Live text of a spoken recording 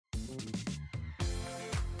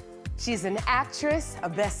She's an actress, a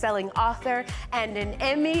best-selling author, and an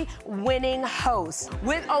Emmy-winning host.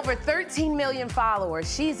 With over 13 million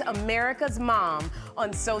followers, she's America's mom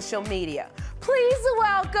on social media. Please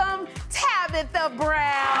welcome Tabitha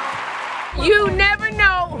Brown. You never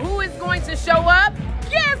know who is going to show up.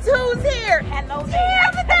 Guess who's here? Hello,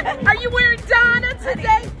 Tabitha. Are you wearing Donna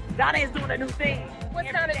today? Donna is doing a new thing.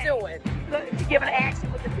 What's Donna doing? Look, she's giving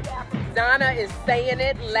action with the two afro. Donna is saying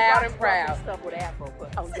it loud and proud. Stuff with afro.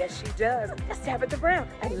 Oh, yes, she does. That's Tabitha Brown.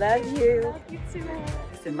 I love you. Love you too.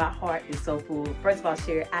 Listen, my heart is so full. First of all,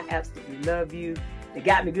 Sherri, I absolutely love you. They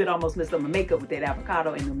got me good, almost messed up my makeup with that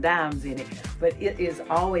avocado and them dimes in it. But it is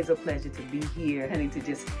always a pleasure to be here, honey, to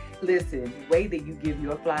just listen. The way that you give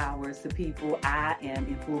your flowers to people, I am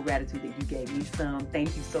in full gratitude that you gave me some.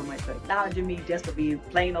 Thank you so much for acknowledging me, just for being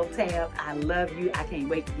plain old Tab. I love you. I can't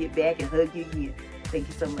wait to get back and hug you again. Thank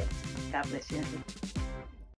you so much. God bless you.